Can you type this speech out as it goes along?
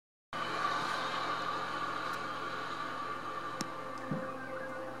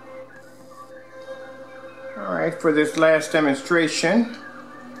Alright, for this last demonstration,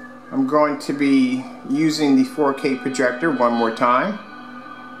 I'm going to be using the 4K projector one more time.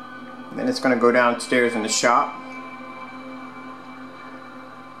 And then it's going to go downstairs in the shop.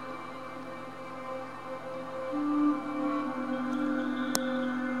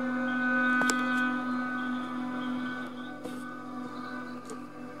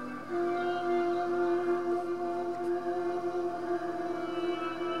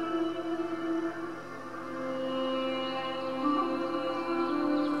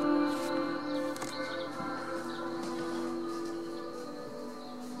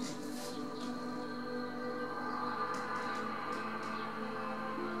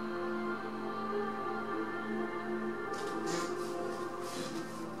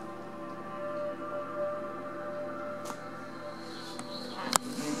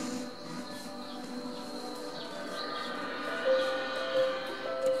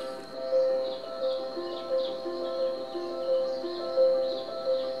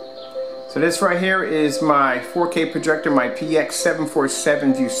 So this right here is my 4K projector, my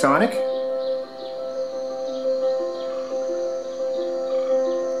PX747 ViewSonic.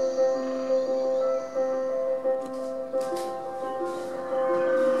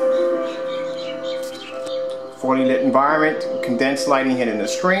 Fully lit environment, condensed lighting hitting the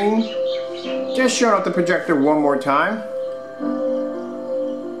screen. Just showing off the projector one more time.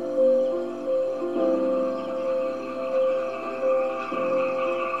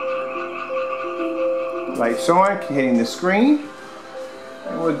 Lights on, hitting the screen,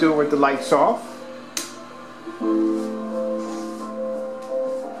 and we'll do it with the lights off.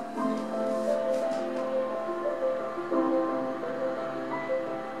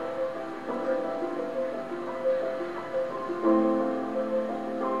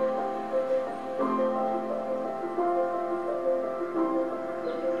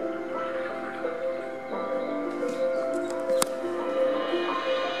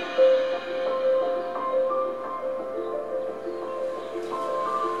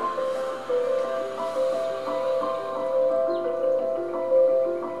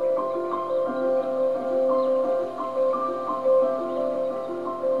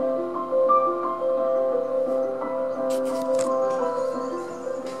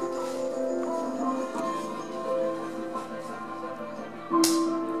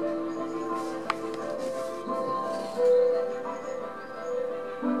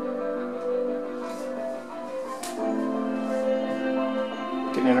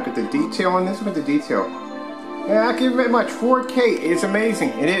 Look at the detail on this. Look at the detail. Yeah, I give it much. 4K is amazing.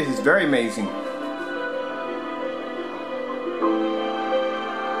 It is. It's very amazing. Look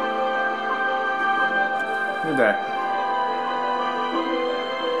at that.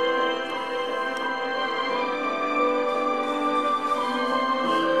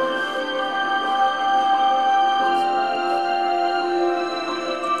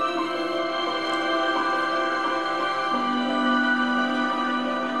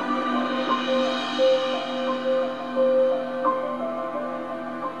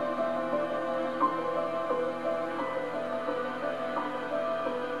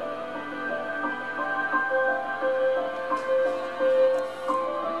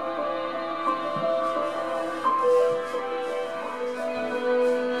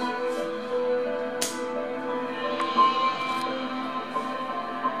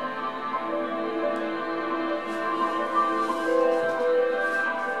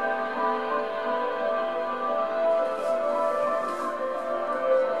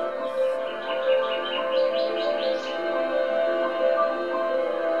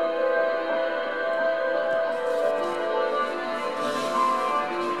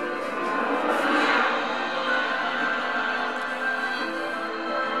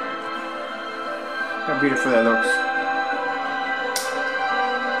 How beautiful that looks.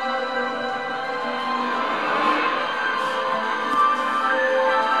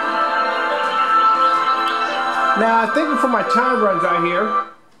 Now, I think before my time runs out here,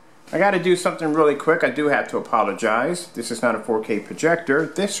 I got to do something really quick. I do have to apologize. This is not a 4K projector.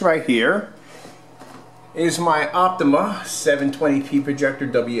 This right here is my Optima 720p projector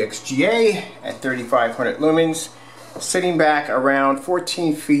WXGA at 3500 lumens. Sitting back around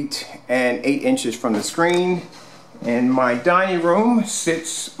 14 feet and 8 inches from the screen. In my dining room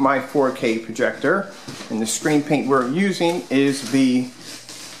sits my 4K projector, and the screen paint we're using is the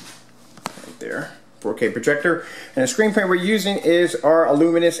right there 4K projector, and the screen paint we're using is our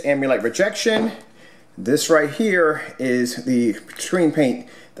luminous ambient light rejection. This right here is the screen paint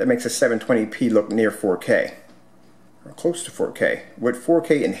that makes a 720p look near 4K, or close to 4K, with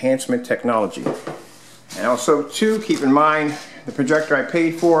 4K enhancement technology. And also, too, keep in mind, the projector I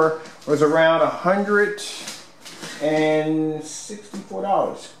paid for was around $100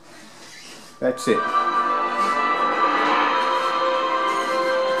 $164. That's it.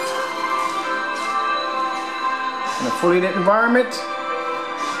 In a fully lit environment,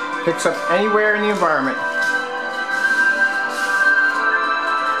 picks up anywhere in the environment.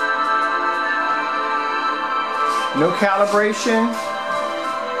 No calibration,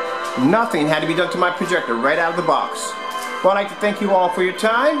 nothing had to be done to my projector right out of the box. Well, I'd like to thank you all for your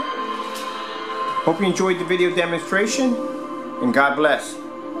time. Hope you enjoyed the video demonstration, and God bless.